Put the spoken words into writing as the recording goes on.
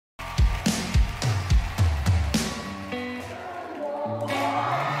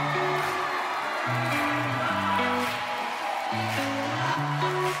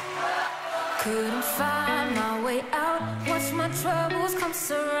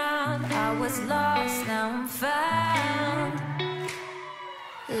I was lost, now I'm found.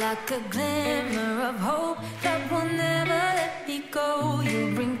 Like a glimmer of hope that will never let me go.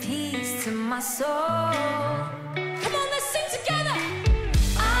 You bring peace to my soul. Come on, let's sing together.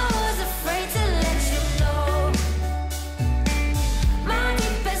 I was afraid to let you know my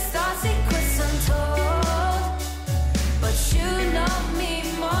deepest thoughts, secrets untold. But you know me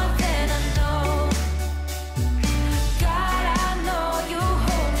more than I know. God, I know you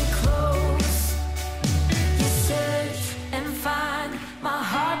hold me close. You search and find my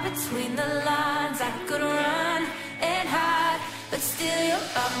heart between the lines. I could run and hide, but still you're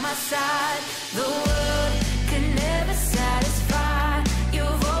by my side. The world can never satisfy.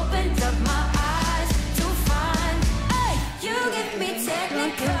 You've opened up my eyes to find. Hey, you give me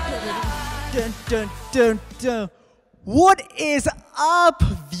technicolor. Dun, dun, dun, dun. What is up,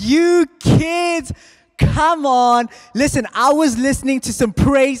 you kids? Come on. Listen, I was listening to some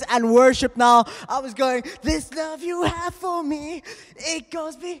praise and worship now. I was going, this love you have for me, it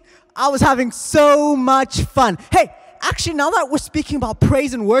goes me. I was having so much fun. Hey, actually, now that we're speaking about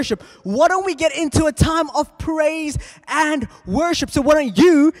praise and worship, why don't we get into a time of praise and worship? So why don't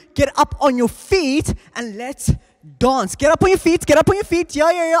you get up on your feet and let's dance. Get up on your feet. Get up on your feet.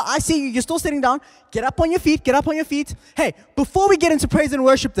 Yeah. I see you. You're still sitting down. Get up on your feet. Get up on your feet. Hey, before we get into praise and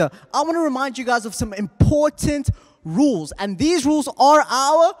worship though, I want to remind you guys of some important rules. And these rules are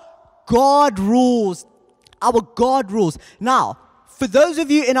our God rules. Our God rules. Now, for those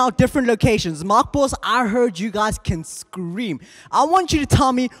of you in our different locations, Mark Boss, I heard you guys can scream. I want you to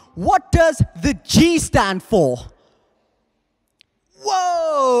tell me, what does the G stand for?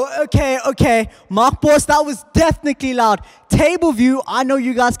 Whoa, okay. Mark Boss, that was definitely loud. Table view, I know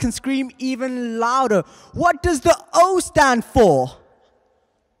you guys can scream even louder. What does the O stand for?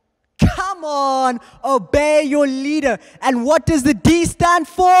 Come on, obey your leader. And what does the D stand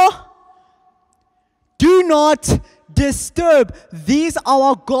for? Do not disturb. These are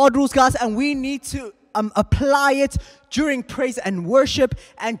our God rules, guys, and we need to apply it during praise and worship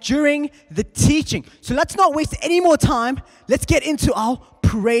and during the teaching. So let's not waste any more time. Let's get into our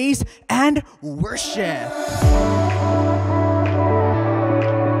praise and worship.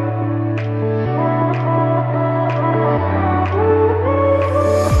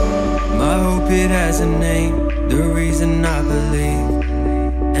 My hope, it has a name, the reason I believe,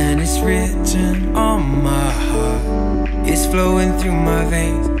 and it's written on my heart. It's flowing through my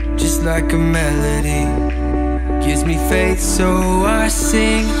veins, just like a melody. Gives me faith, so I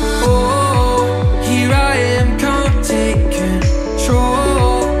sing. Oh, here I am, come take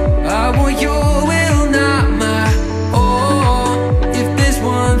control. I want your will, not my own. If there's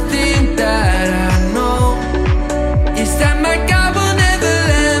one thing that I know, it's that my God will never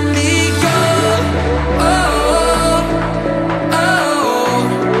let me go. Oh,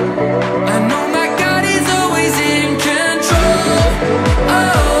 I know my God is always in control.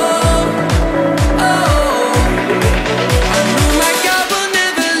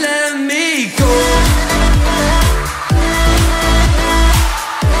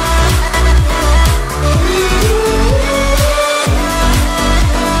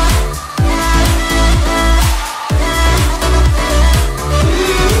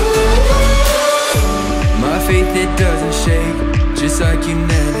 It doesn't shake, just like you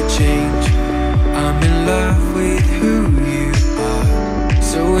never change. I'm in love with who you are.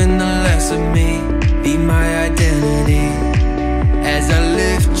 So in the less of me, be my identity. As I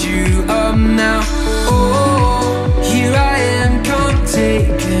lift you up now, oh, here I am, come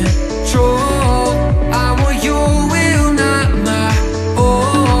take control. I want your will, not my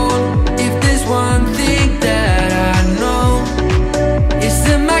own. If there's one thing that I know, it's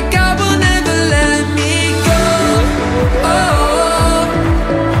that my God will never let me go.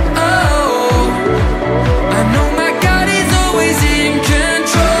 I know my God is always in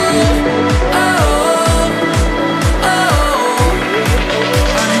control.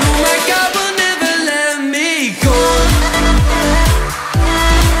 I know my God will never let me go.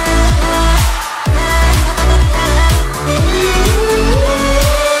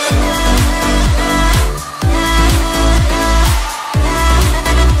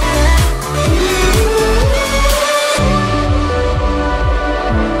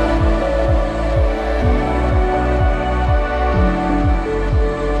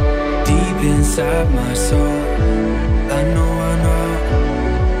 Inside my soul, I know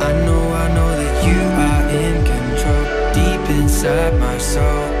that you are in control. Deep inside my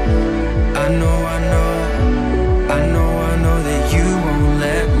soul, I know that you won't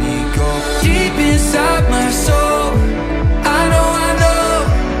let me go. Deep inside my soul, I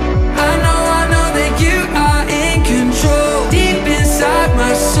know that you are in control. Deep inside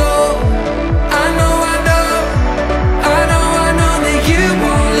my soul,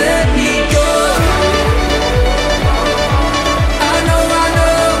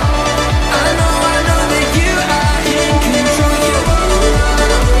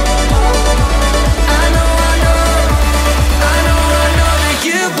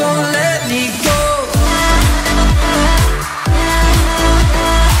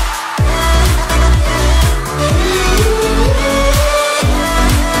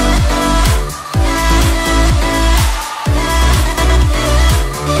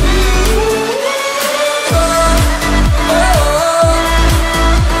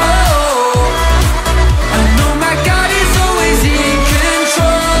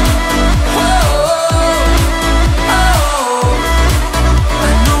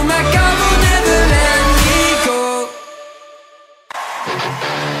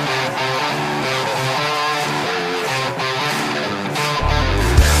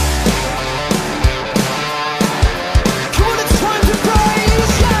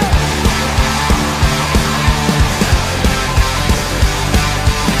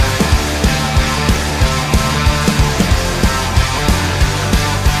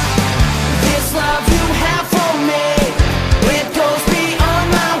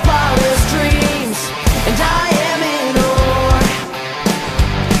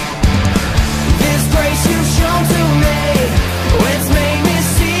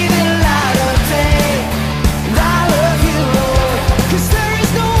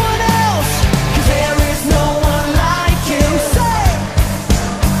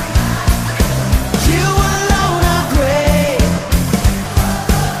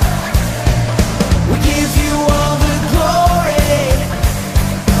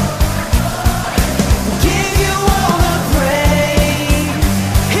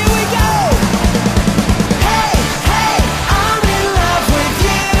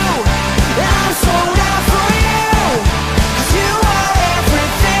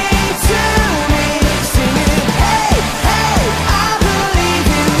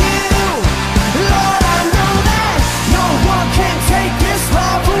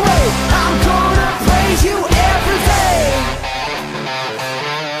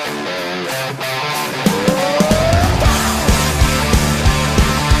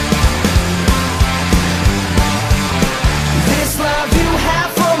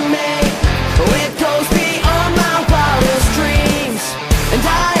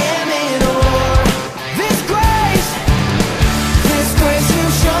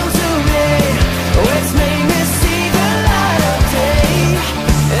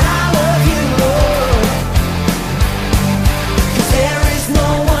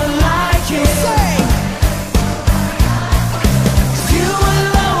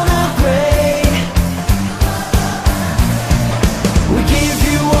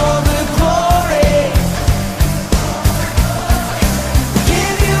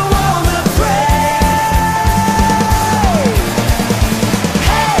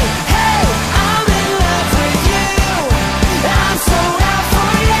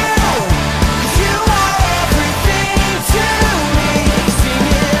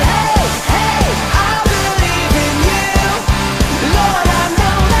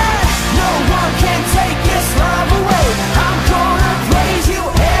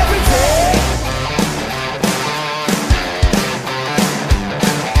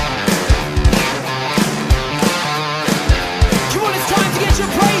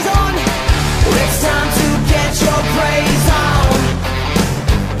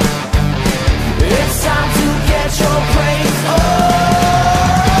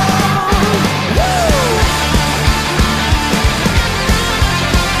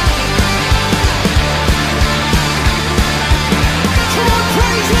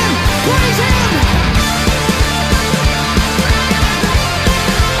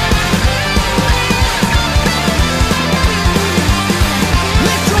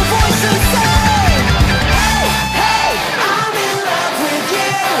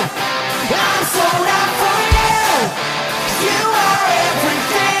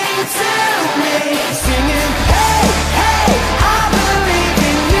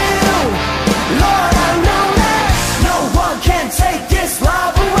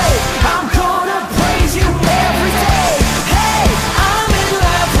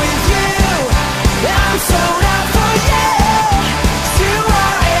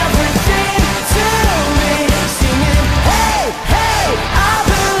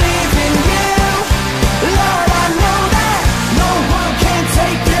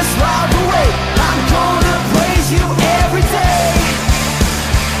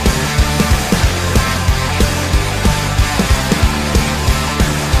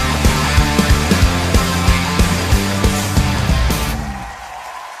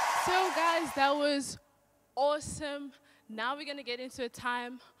 awesome. Now we're going to get into a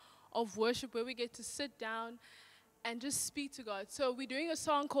time of worship where we get to sit down and just speak to God. So we're doing a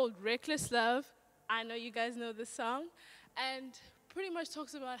song called Reckless Love. I know you guys know this song. And pretty much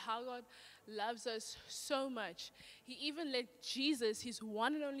talks about how God loves us so much. He even let Jesus, his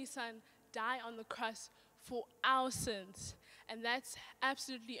one and only son, die on the cross for our sins. And that's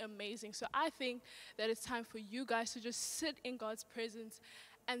absolutely amazing. So I think that it's time for you guys to just sit in God's presence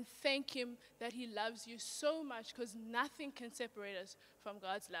and thank him that he loves you so much, because nothing can separate us from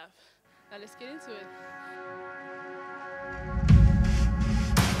God's love. Now let's get into it.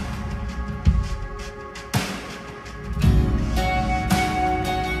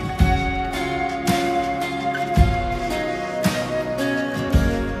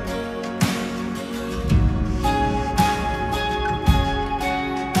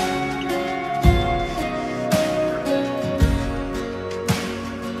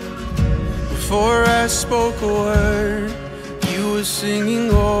 Before I spoke a word, you were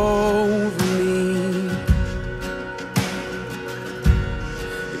singing over me.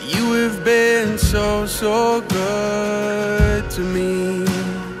 You have been so, so good to me.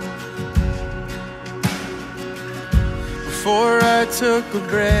 Before I took a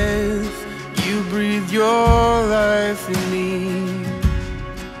breath, you breathed your life in me.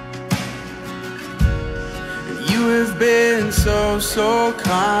 You have been so, so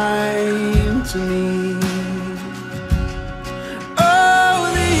kind to me.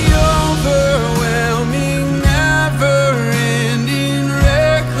 Oh, the overwhelming, never-ending,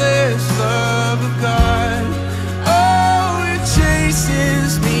 reckless love of God. Oh, it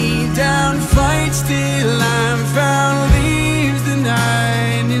chases me down, fights till I'm found, leaves the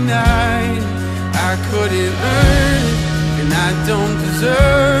 99. I couldn't earn it, and I don't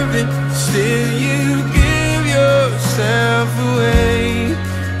deserve it. Still you give yourself away.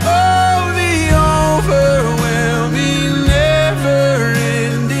 Oh, the overwhelming,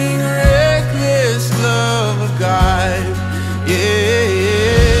 never-ending, reckless love of God. Yeah.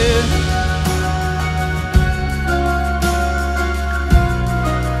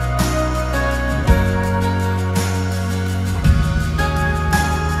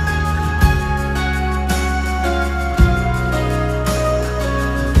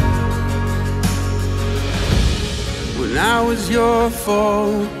 When I was your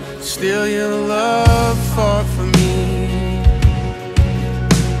foe, still your love fought for me.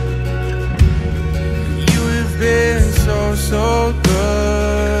 You have been so, so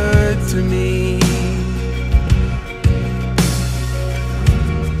good to me.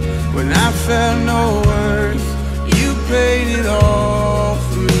 When I felt no worth, you paid it all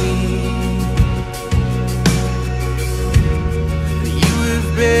for me. You have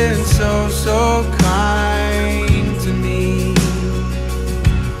been so, so kind to me.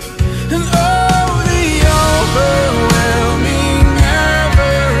 And oh, the overwhelming,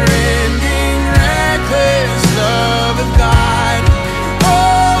 never-ending, reckless love of God.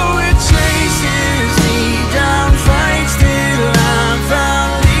 Oh, it chases me down, fights till I'm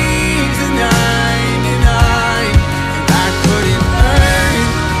found, leaves the 99. And I couldn't earn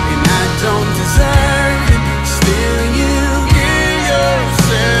it, and I don't deserve it. Still you give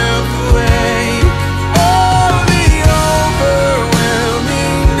yourself away. Oh, the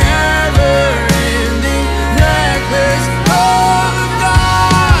overwhelming, never-ending, reckless love of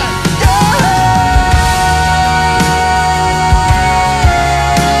God.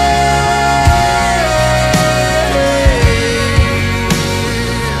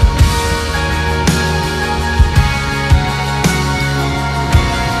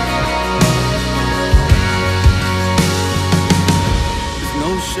 There's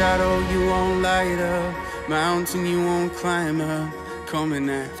no shadow you won't light up, mountain you won't climb up, coming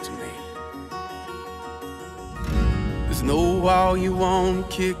after me. There's no wall you won't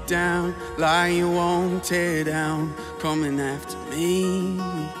kick down, lie you won't tear down, coming after me.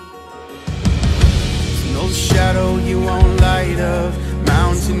 There's no shadow you won't light up,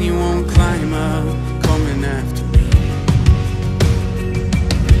 mountain you won't climb up, coming after me.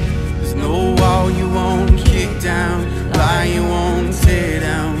 There's no wall you won't kick down, lie you won't tear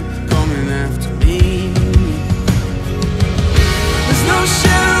down, coming after me. There's no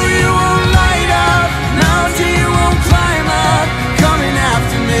shadow you won't light up, mountain you won't climb up, coming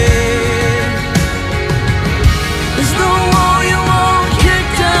after me. There's no wall you won't kick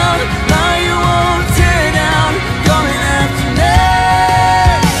down, lie you won't tear down, coming after me.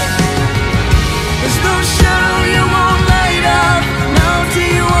 There's no shadow you won't light up, mountain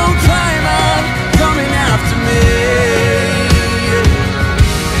you won't climb up, coming after me.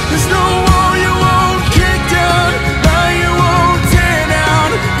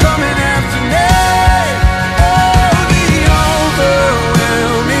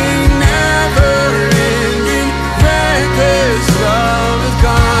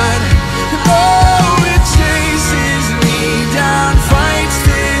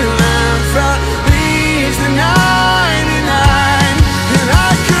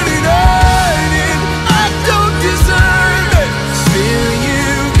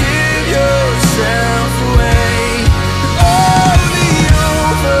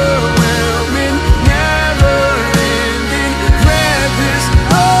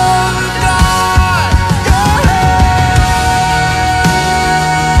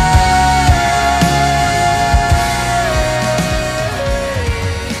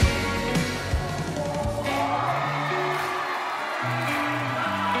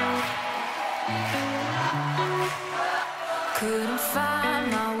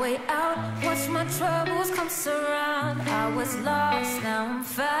 find my way out. Watch my troubles come surround. I was lost, now I'm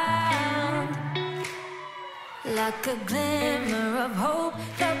found. Like a glimmer of hope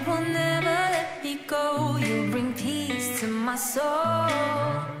that will never let me go. You bring peace to my soul.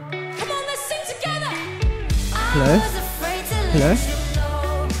 Come on, let's sing together. Hello? I was afraid to Hello? let you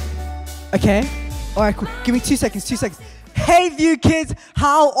know. Okay. All right, cool. Give me 2 seconds, 2 seconds. Hey, View Kids,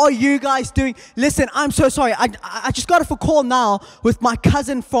 how are you guys doing? Listen, I'm so sorry. I just got off a call now with my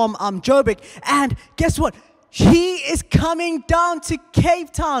cousin from Joburg, and guess what? He is coming down to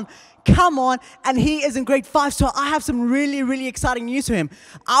Cape Town. Come on, and he is in grade 5, so I have some really, really exciting news for him.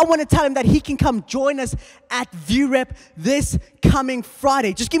 I want to tell him that he can come join us at View Rep this coming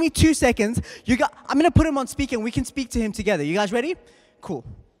Friday. Just give me 2 seconds. I'm going to put him on speaker, and we can speak to him together. You guys ready? Cool.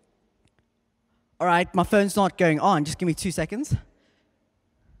 All right, my phone's not going on. Just give me 2 seconds.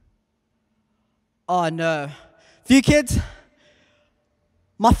 Oh, no. View Kids,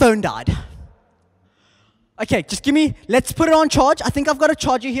 my phone died. Okay, just give me, let's put it on charge. I think I've got a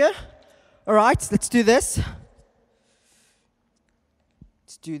charger here. All right, let's do this.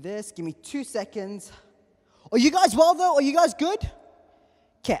 Let's do this. Give me 2 seconds. Are you guys well, though? Are you guys good?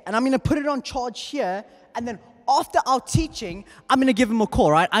 Okay, and I'm going to put it on charge here, and then after our teaching, I'm going to give him a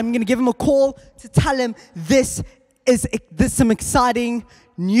call, right? I'm going to give him a call to tell him this is some exciting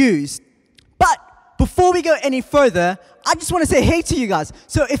news. But before we go any further, I just want to say hey to you guys.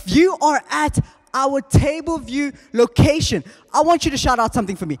 So if you are at our Table View location, I want you to shout out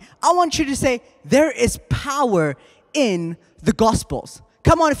something for me. I want you to say, there is power in the Gospels.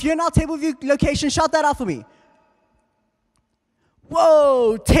 Come on, if you're in our Table View location, shout that out for me.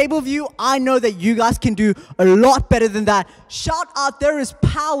 Whoa, Table View, I know that you guys can do a lot better than that. Shout out, there is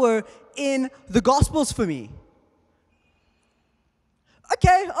power in the Gospels for me.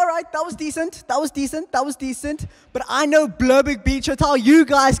 Okay, all right, that was decent. But I know Bloberg Beach Hotel, you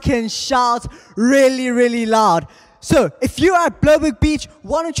guys can shout really, really loud. So if you're at Bloberg Beach,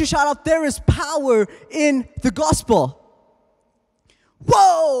 why don't you shout out, there is power in the Gospel.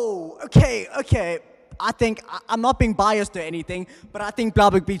 Whoa, okay. I think, I'm not being biased or anything, but I think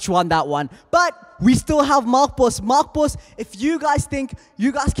Bloberg Beach won that one. But we still have Markbos. Markbos, if you guys think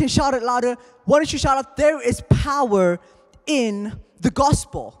you guys can shout it louder, why don't you shout out, there is power in the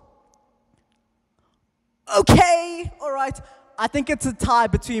Gospel. Okay, all right. I think it's a tie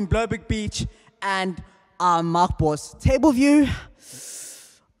between Bloberg Beach and Markbos. Table View,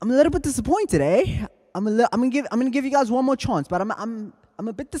 I'm a little bit disappointed, eh? I'm gonna give you guys one more chance, but I'm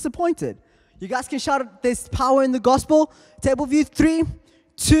a bit disappointed. You guys can shout out, there's power in the Gospel. Table View, 3,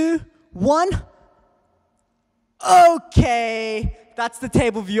 2, 1. Okay, that's the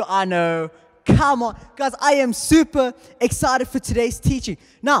Table View I know. Come on. Guys, I am super excited for today's teaching.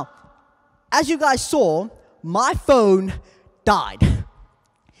 Now, as you guys saw, my phone died.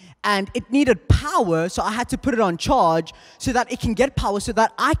 And it needed power, so I had to put it on charge so that it can get power, so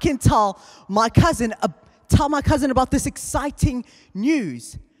that I can tell my cousin about this exciting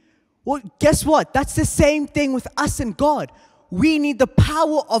news. Well, guess what? That's the same thing with us and God. We need the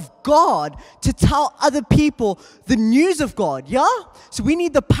power of God to tell other people the news of God, yeah? So we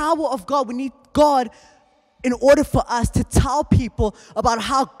need the power of God. We need God in order for us to tell people about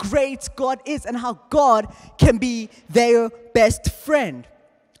how great God is and how God can be their best friend.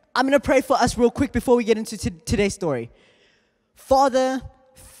 I'm going to pray for us real quick before we get into today's story. Father,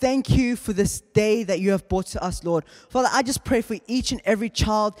 thank you for this day that you have brought to us, Lord. Father, I just pray for each and every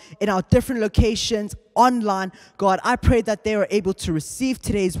child in our different locations, online. God, I pray that they are able to receive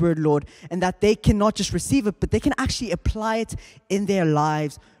today's word, Lord, and that they can not just receive it, but they can actually apply it in their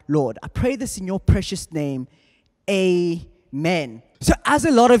lives, Lord. I pray this in your precious name. Amen. So as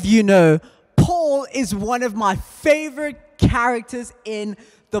a lot of you know, Paul is one of my favorite characters in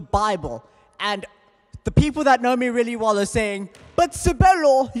the Bible. And the people that know me really well are saying, but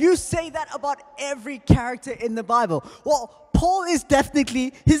Sibelo, you say that about every character in the Bible. Well, Paul is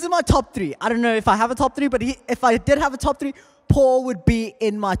definitely, he's in my top 3. I don't know if I have a top 3, but if I did have a top 3, Paul would be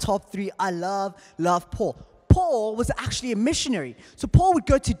in my top 3. I love Paul. Paul was actually a missionary. So Paul would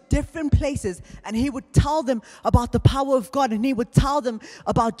go to different places and he would tell them about the power of God, and he would tell them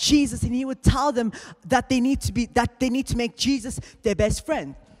about Jesus, and he would tell them that they need to make Jesus their best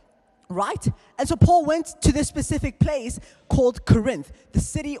friend. Right? And so Paul went to this specific place called Corinth, the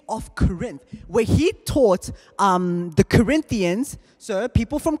city of Corinth, where he taught the Corinthians. So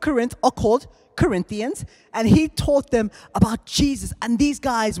people from Corinth are called Corinthians, and he taught them about Jesus. And these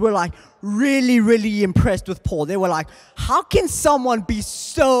guys were like really, really impressed with Paul. They were like, how can someone be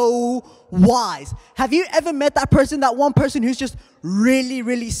so wise? Have you ever met that one person who's just really,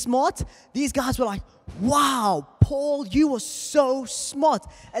 really smart? These guys were like, wow, Paul, you were so smart.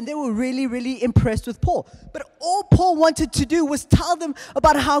 And they were really, really impressed with Paul. But all Paul wanted to do was tell them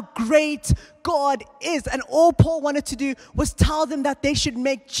about how great God is. And all Paul wanted to do was tell them that they should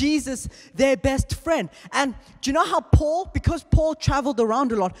make Jesus their best friend. And do you know how Paul, because Paul traveled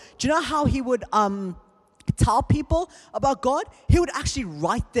around a lot, do you know how he would tell people about God? He would actually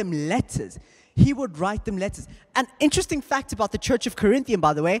write them letters. He would write them letters. An interesting fact about the Church of Corinthian,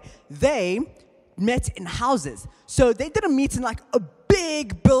 by the way, they met in houses. So they didn't meet in like a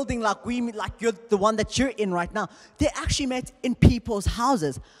big building like we meet, like you're the one that you're in right now. They actually met in people's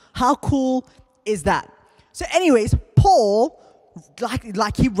houses. How cool is that? So anyways, Paul,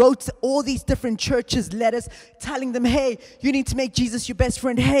 like he wrote all these different churches letters telling them, hey, you need to make Jesus your best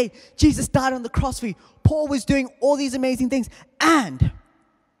friend. Hey, Jesus died on the cross for you. Paul was doing all these amazing things. And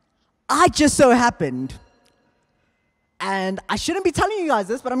I just so happened, and I shouldn't be telling you guys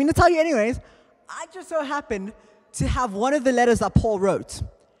this, but I'm going to tell you anyways, I just so happened to have one of the letters that Paul wrote.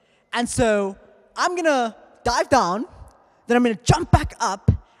 And so I'm going to dive down, then I'm going to jump back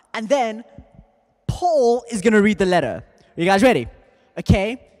up, and then Paul is going to read the letter. Are you guys ready?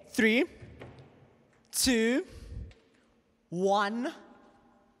 Okay, 3, 2, 1.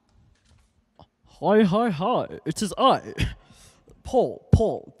 Hi, it is I,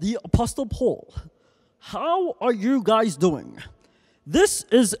 Paul, the Apostle Paul. How are you guys doing? This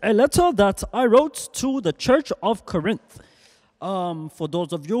is a letter that I wrote to the Church of Corinth. For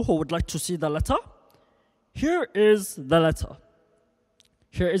those of you who would like to see the letter, here is the letter.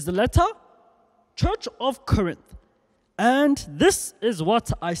 Here is the letter, Church of Corinth. And this is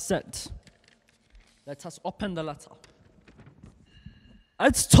what I said. Let us open the letter. I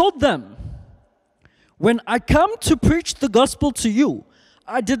told them, when I come to preach the gospel to you,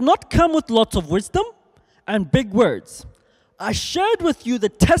 I did not come with lots of wisdom and big words. I shared with you the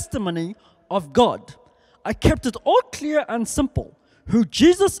testimony of God. I kept it all clear and simple, who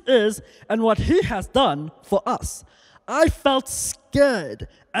Jesus is and what he has done for us. I felt scared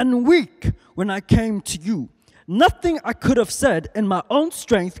and weak when I came to you. Nothing I could have said in my own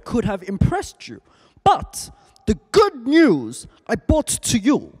strength could have impressed you. But the good news I brought to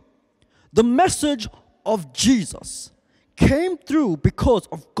you, the message of Jesus, came through because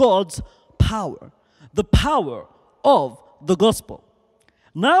of God's power, the power of the gospel.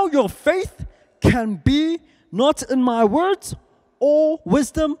 Now your faith can be not in my words or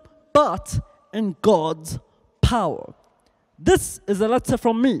wisdom, but in God's power. This is a letter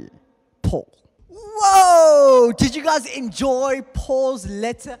from me, Paul. Whoa! Did you guys enjoy Paul's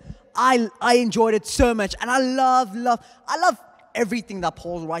letter? I enjoyed it so much. And I love everything that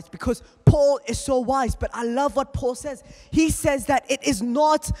Paul writes because Paul is so wise. But I love what Paul says. He says that it is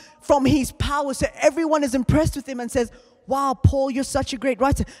not from his power. So everyone is impressed with him and says, wow, Paul, you're such a great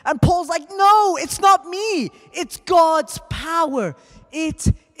writer. And Paul's like, no, it's not me. It's God's power. It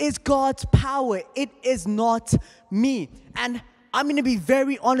is God's power. It is not me. And I'm going to be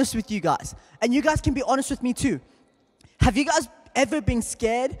very honest with you guys. And you guys can be honest with me too. Have you guys ever been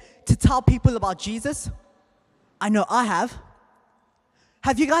scared to tell people about Jesus? I know I have.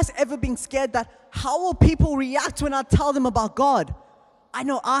 Have you guys ever been scared that how will people react when I tell them about God? I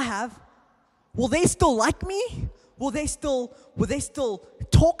know I have. Will they still like me? Will they still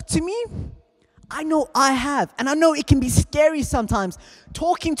talk to me? I know I have. And I know it can be scary sometimes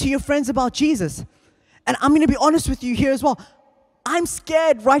talking to your friends about Jesus. And I'm going to be honest with you here as well. I'm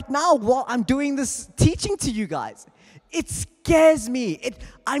scared right now while I'm doing this teaching to you guys. It scares me.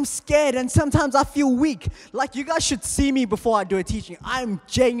 I'm scared and sometimes I feel weak. Like you guys should see me before I do a teaching. I'm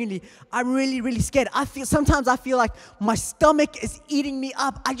really, really scared. Sometimes I feel like my stomach is eating me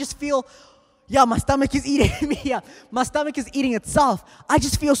up. I just feel, my stomach is eating me up. My stomach is eating itself. I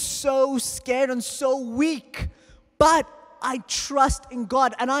just feel so scared and so weak. But I trust in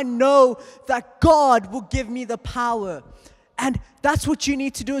God and I know that God will give me the power. And that's what you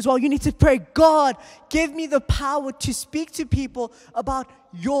need to do as well. You need to pray, God, give me the power to speak to people about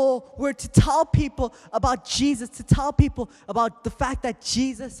your word, to tell people about Jesus, to tell people about the fact that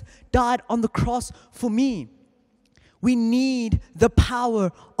Jesus died on the cross for me. We need the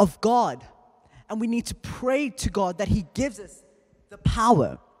power of God. And we need to pray to God that he gives us the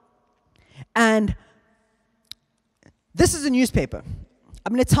power. And this is a newspaper.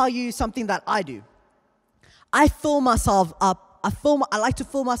 I'm going to tell you something that I do. I fill myself up. I like to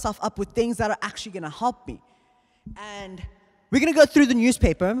fill myself up with things that are actually going to help me. And we're going to go through the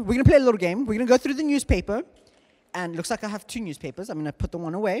newspaper. We're going to play a little game. We're going to go through the newspaper. And it looks like I have 2 newspapers. I'm going to put the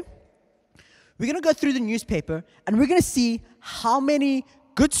one away. We're going to go through the newspaper, and we're going to see how many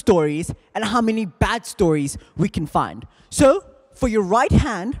good stories and how many bad stories we can find. So, for your right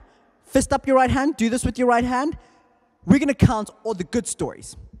hand, fist up your right hand. Do this with your right hand. we're going to count all the good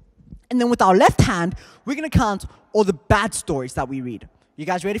stories. And then with our left hand, we're going to count all the bad stories that we read. You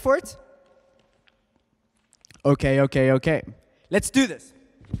guys ready for it? Okay. Let's do this.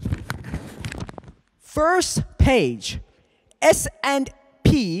 First page.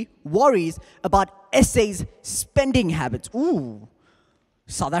 S&P worries about SA's spending habits. Ooh,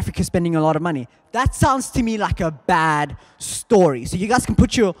 South Africa spending a lot of money. That sounds to me like a bad story. So you guys can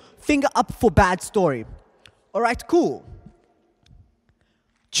put your finger up for bad story. All right, cool.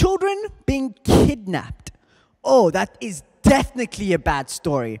 Children being kidnapped. Oh, that is definitely a bad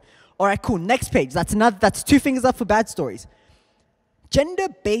story. All right, cool. Next page. That's 2 fingers up for bad stories.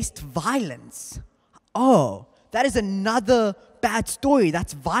 Gender-based violence. Oh, that is another bad story.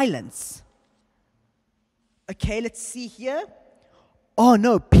 That's violence. Okay, let's see here. Oh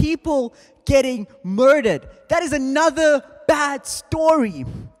no, people getting murdered. That is another bad story.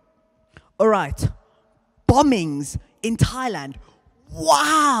 All right, bombings in Thailand.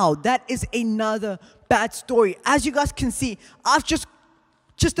 Wow, that is another bad story. As you guys can see, I've just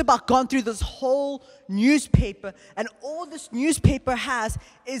about gone through this whole newspaper, and all this newspaper has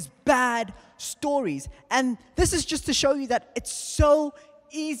is bad stories. And this is just to show you that it's so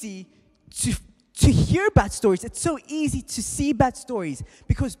easy to hear bad stories. It's so easy to see bad stories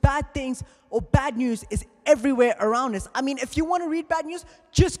because bad things or bad news is everywhere around us. I mean, if you want to read bad news,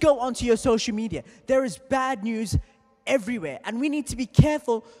 just go onto your social media. There is bad news everywhere, and we need to be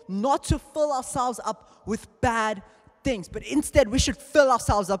careful not to fill ourselves up with bad things, but instead we should fill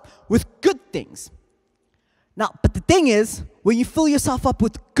ourselves up with good things. Now, but the thing is, when you fill yourself up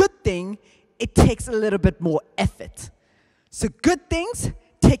with good thing, it takes a little bit more effort. So good things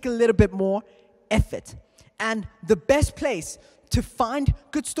take a little bit more effort. And the best place to find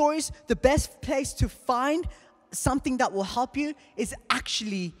good stories, the best place to find something that will help you is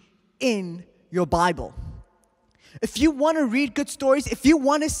actually in your Bible. If you want to read good stories, if you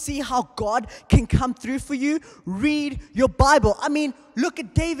want to see how God can come through for you, read your Bible. I mean, look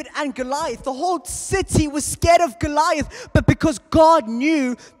at David and Goliath. The whole city was scared of Goliath, but because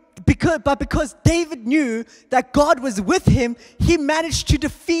David knew that God was with him, he managed to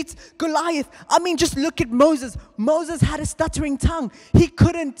defeat Goliath. I mean, just look at Moses. Moses had a stuttering tongue. He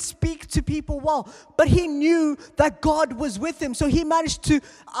couldn't speak to people well, but he knew that God was with him, so he managed to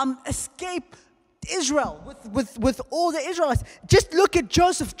escape Israel with all the Israelites. Just look at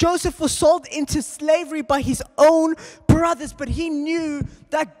Joseph. Joseph was sold into slavery by his own brothers, but he knew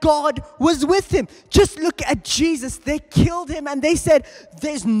that God was with him. Just look at Jesus. They killed him and they said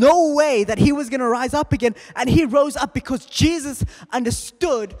there's no way that he was going to rise up again, and he rose up because Jesus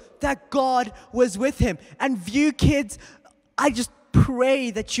understood that God was with him. And View kids, I just pray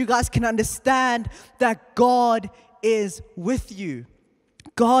that you guys can understand that God is with you.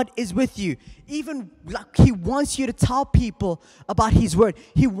 God is with you. Even like He wants you to tell people about His word.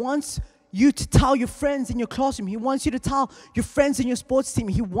 He wants you to tell your friends in your classroom. He wants you to tell your friends in your sports team.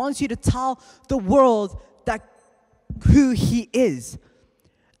 He wants you to tell the world that who He is.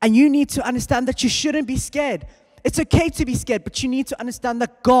 And you need to understand that you shouldn't be scared. It's okay to be scared, but you need to understand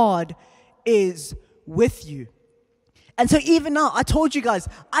that God is with you. And so even now, I told you guys,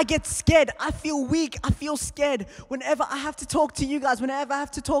 I get scared. I feel weak. I feel scared whenever I have to talk to you guys, whenever I have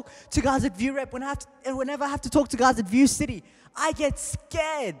to talk to guys at View Rep, whenever I have to talk to guys at View City. I get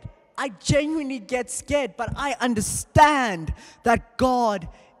scared. I genuinely get scared, but I understand that God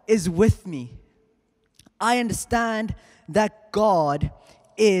is with me. I understand that God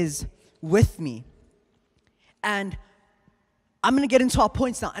is with me. And I'm going to get into our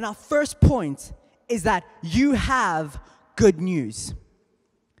points now. And our first point is that you have good news.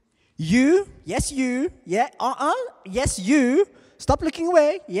 You, yes you, yes you, stop looking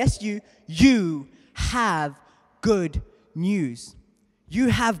away, yes you have good news. You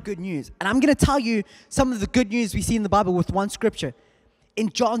have good news. And I'm going to tell you some of the good news we see in the Bible with one scripture.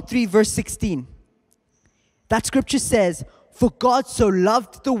 In John 3 verse 16, that scripture says, "For God so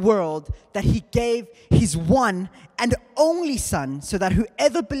loved the world that He gave His one and only Son, so that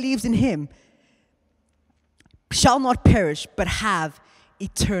whoever believes in Him shall not perish, but have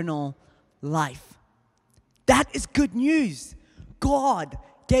eternal life." That is good news. God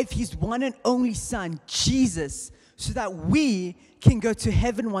gave His one and only Son, Jesus, so that we can go to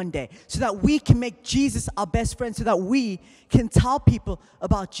heaven one day, so that we can make Jesus our best friend, so that we can tell people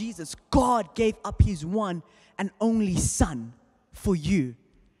about Jesus. God gave up His one and only Son for you.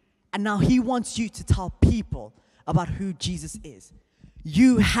 And now He wants you to tell people about who Jesus is.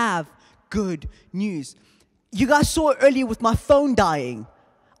 You have good news. You guys saw it earlier with my phone dying.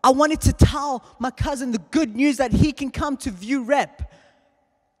 I wanted to tell my cousin the good news that he can come to View Rep.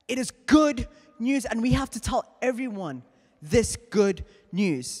 It is good news, and we have to tell everyone this good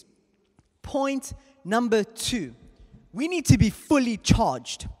news. Point number 2. We need to be fully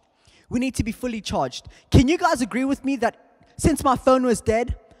charged. We need to be fully charged. Can you guys agree with me that since my phone was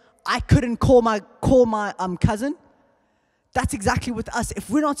dead, I couldn't call my cousin? That's exactly with us. If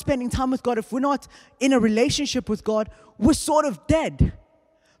we're not spending time with God, if we're not in a relationship with God, we're sort of dead.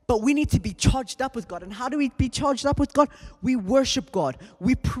 But we need to be charged up with God. And how do we be charged up with God? We worship God.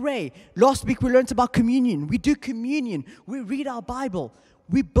 We pray. Last week we learned about communion. We do communion. We read our Bible.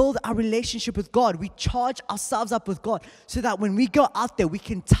 We build our relationship with God. We charge ourselves up with God so that when we go out there, we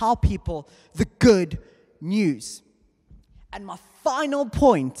can tell people the good news. And my final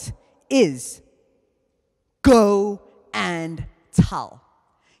point is go and tell.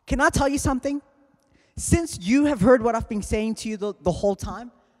 Can I tell you something? Since you have heard what I've been saying to you the whole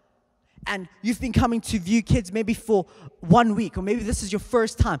time, and you've been coming to View Kids maybe for 1 week, or maybe this is your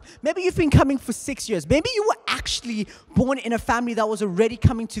first time. Maybe you've been coming for 6 years. Maybe you were actually born in a family that was already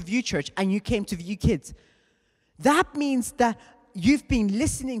coming to View Church and you came to View Kids. That means that you've been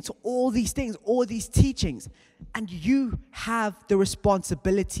listening to all these things, all these teachings, and you have the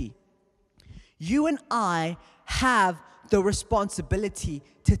responsibility. You and I have the responsibility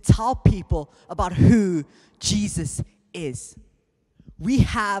to tell people about who Jesus is. We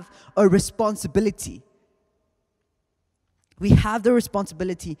have a responsibility. We have the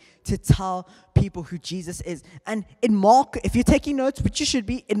responsibility to tell people who Jesus is. And in Mark, if you're taking notes, which you should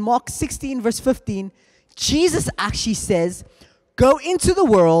be, in Mark 16 verse 15, Jesus actually says, go into the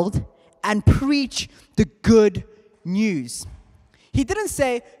world and preach the good news. He didn't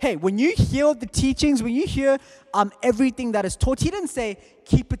say, hey, when you hear the teachings, when you hear everything that is taught, he didn't say,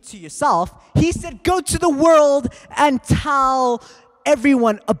 keep it to yourself. He said, go to the world and tell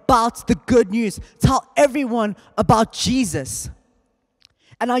everyone about the good news. Tell everyone about Jesus.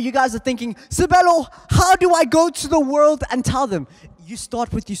 And now you guys are thinking, Sibelo, how do I go to the world and tell them? You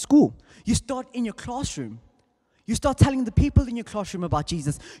start with your school. You start in your classroom. You start telling the people in your classroom about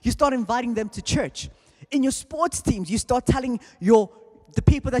Jesus. You start inviting them to church. In your sports teams, you start telling the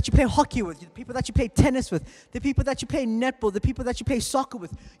people that you play hockey with, the people that you play tennis with, the people that you play netball, the people that you play soccer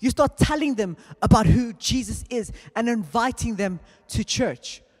with. You start telling them about who Jesus is and inviting them to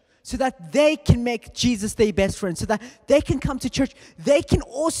church so that they can make Jesus their best friend, so that they can come to church. They can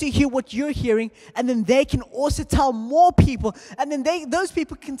also hear what you're hearing, and then they can also tell more people, and then those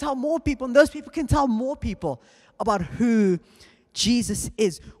people can tell more people, and those people can tell more people about who Jesus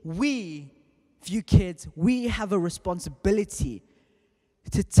is. We, View Kids, we have a responsibility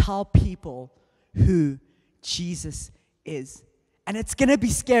to tell people who Jesus is. And it's going to be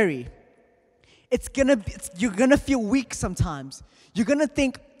scary. You're going to feel weak sometimes. You're going to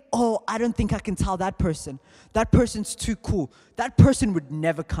think, oh, I don't think I can tell that person. That person's too cool. That person would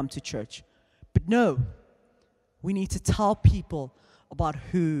never come to church. But no, we need to tell people about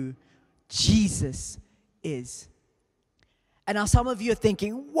who Jesus is. And now some of you are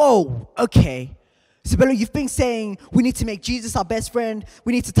thinking, whoa, okay. Sibelo, you've been saying we need to make Jesus our best friend.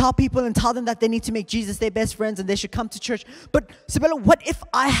 We need to tell people and tell them that they need to make Jesus their best friends and they should come to church. But Sibelo, what if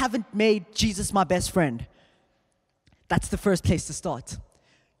I haven't made Jesus my best friend? That's the first place to start.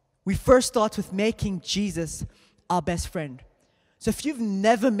 We first start with making Jesus our best friend. So if you've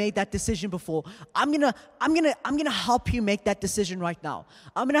never made that decision before, I'm gonna help you make that decision right now.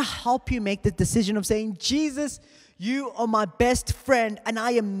 I'm gonna help you make the decision of saying, Jesus, you are my best friend, and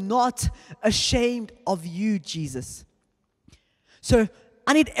I am not ashamed of you, Jesus. So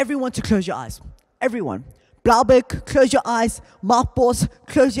I need everyone to close your eyes. Everyone. Blaubeck, close your eyes. Mark Boss,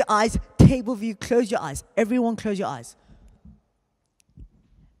 close your eyes. Table View, close your eyes. Everyone close your eyes.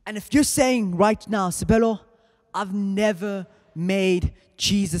 And if you're saying right now, Sibelo, I've never made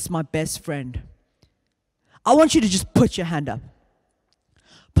Jesus my best friend, I want you to just put your hand up.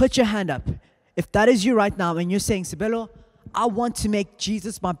 Put your hand up. If that is you right now and you're saying, Sibelo, I want to make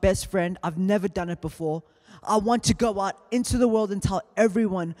Jesus my best friend. I've never done it before. I want to go out into the world and tell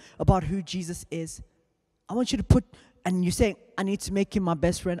everyone about who Jesus is. I want you to put, and you're saying, I need to make him my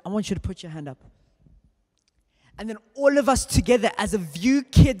best friend. I want you to put your hand up. And then all of us together as a View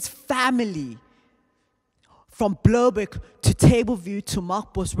Kids family, from Blaubeck to Table View to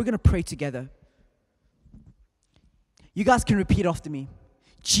Mark Boss, we're going to pray together. You guys can repeat after me.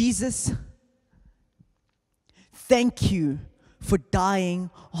 Jesus, thank you for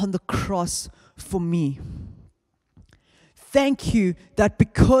dying on the cross for me. Thank you that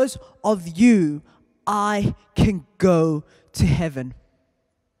because of you, I can go to heaven.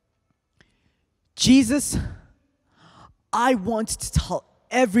 Jesus, I want to tell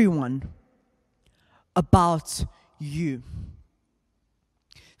everyone about you.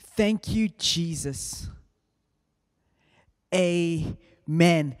 Thank you, Jesus.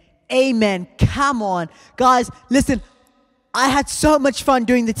 Amen. Amen. Come on. Guys, listen. I had so much fun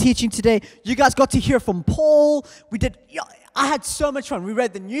doing the teaching today. You guys got to hear from Paul. I had so much fun. We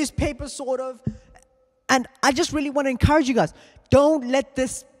read the newspaper, sort of. And I just really want to encourage you guys. Don't let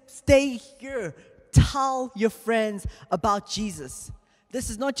this stay here. Tell your friends about Jesus. This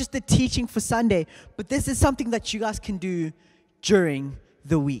is not just a teaching for Sunday, but this is something that you guys can do during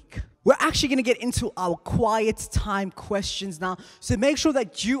the week. We're actually going to get into our quiet time questions now. So make sure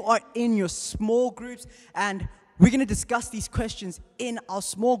that you are in your small groups, and we're going to discuss these questions in our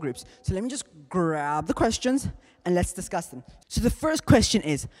small groups. So let me just grab the questions and let's discuss them. So the first question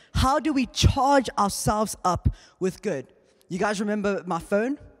is, how do we charge ourselves up with good? You guys remember my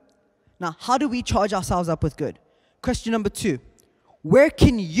phone? Now, how do we charge ourselves up with good? Question number 2, where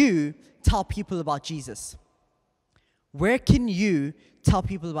can you tell people about Jesus? Where can you tell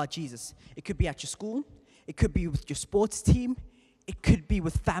people about Jesus? It could be at your school. It could be with your sports team. It could be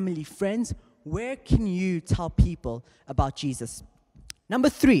with family, friends. Where can you tell people about Jesus? Number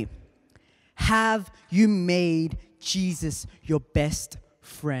 3, have you made Jesus your best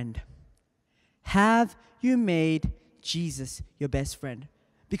friend? Have you made Jesus your best friend?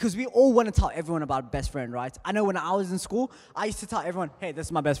 Because we all want to tell everyone about best friend, right? I know when I was in school, I used to tell everyone, hey, this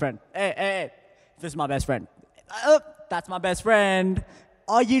is my best friend. Hey, this is my best friend. That's my best friend.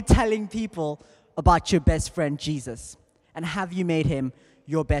 Are you telling people about your best friend, Jesus? And have you made him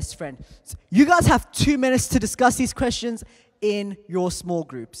your best friend? So you guys have 2 minutes to discuss these questions in your small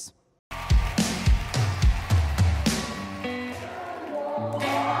groups.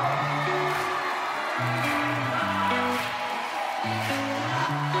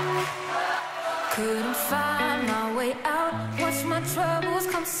 Couldn't find my way out. Watched my troubles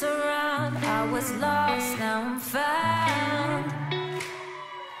come surround. I was lost, now I'm found.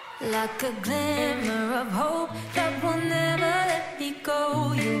 Like a glimmer of hope that will never let me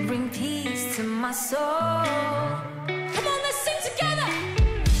go. You bring peace to my soul. Come on, let's sing together.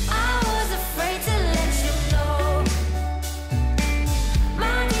 I was afraid to let you know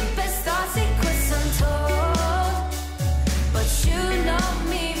my deepest thoughts, secrets untold. But you know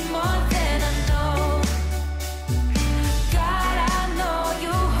me more than I know. God, I know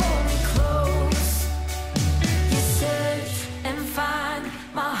you hold me close. You search and find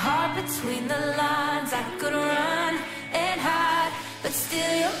my heart between the lines. I could run and hide, but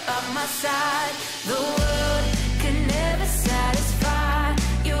still you're by my side. The world could never satisfy.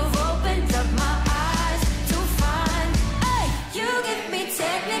 You've opened up my eyes to find. Hey, you give me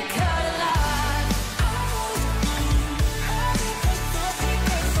technicolor life.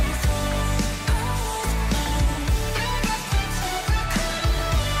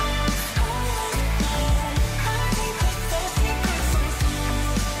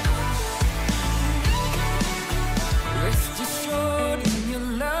 Rest assured in your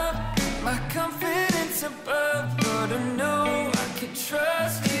love, my confidence above. Lord, I know I can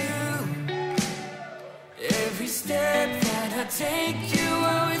trust you. Every step that I take, you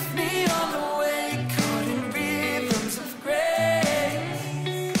are with me all the way. Caught in rhythms of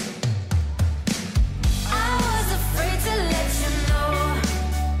grace. I was afraid to let you know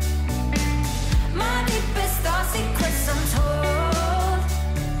my deepest thoughts, secrets untold.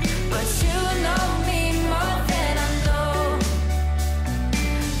 But you know me more than I know.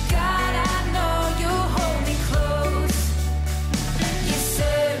 God, I know you hold me close. You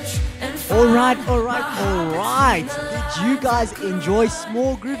search and find. All right. my heart between the Did you guys enjoy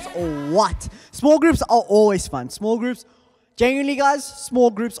small groups or what? Small groups are always fun. Small groups, genuinely guys, small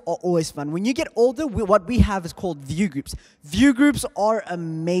groups are always fun. When you get older, what we have is called view groups. View groups are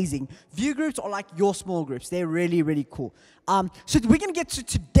amazing. View groups are like your small groups. They're really, really cool. So we're going to get to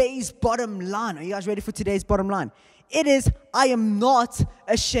today's bottom line. Are you guys ready for today's bottom line? It is, I am not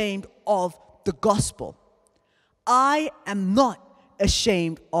ashamed of the gospel. I am not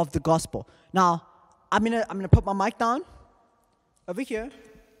ashamed of the gospel. Now, I'm gonna put my mic down over here,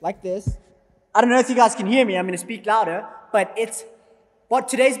 like this. I don't know if you guys can hear me. I'm gonna speak louder, but it's what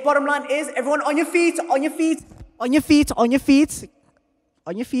today's bottom line is. Everyone on your feet, on your feet, on your feet, on your feet,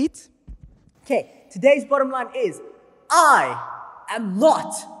 on your feet. Okay, today's bottom line is, I am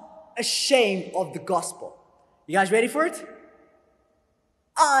not ashamed of the gospel. You guys ready for it?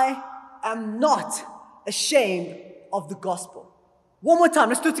 I am not ashamed of the gospel. One more time,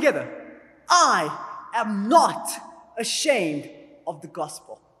 let's do it together. I am not ashamed of the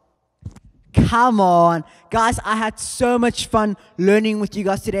gospel. Come on. Guys, I had so much fun learning with you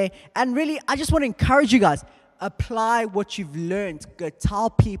guys today. And really, I just want to encourage you guys. Apply what you've learned. Go tell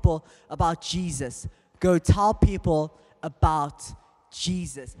people about Jesus. Go tell people about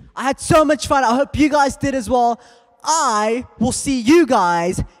Jesus. I had so much fun. I hope you guys did as well. I will see you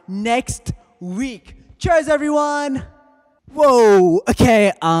guys next week. Cheers, everyone. Whoa.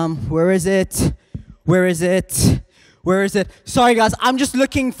 Okay, where is it? Where is it? Where is it? Sorry, guys. I'm just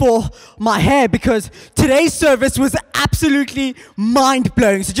looking for my hair because today's service was absolutely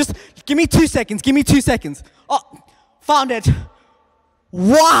mind-blowing. So just give me 2 seconds. Give me 2 seconds. Oh, found it.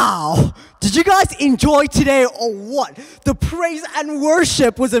 Wow. Did you guys enjoy today or what? The praise and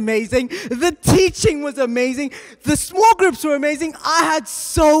worship was amazing. The teaching was amazing. The small groups were amazing. I had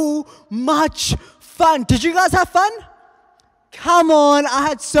so much fun. Did you guys have fun? Come on, I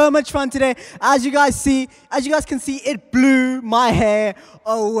had so much fun today. As you guys can see, it blew my hair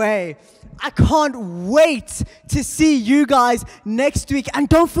away. I can't wait to see you guys next week. And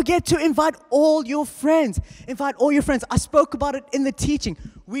don't forget to invite all your friends. Invite all your friends. I spoke about it in the teaching.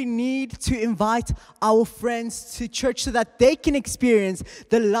 We need to invite our friends to church so that they can experience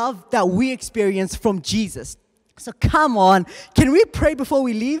the love that we experience from Jesus. So come on, can we pray before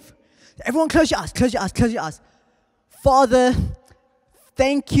we leave? Everyone close your eyes, close your eyes, close your eyes. Father,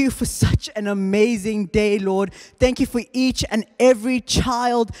 thank you for such an amazing day, Lord. Thank you for each and every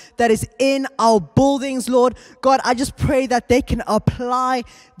child that is in our buildings, Lord. God, I just pray that they can apply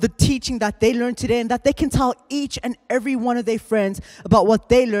the teaching that they learned today and that they can tell each and every one of their friends about what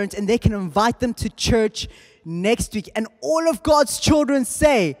they learned and they can invite them to church next week. And all of God's children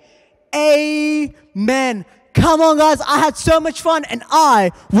say, Amen. Come on, guys. I had so much fun and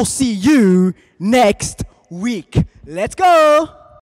I will see you next week. Let's go.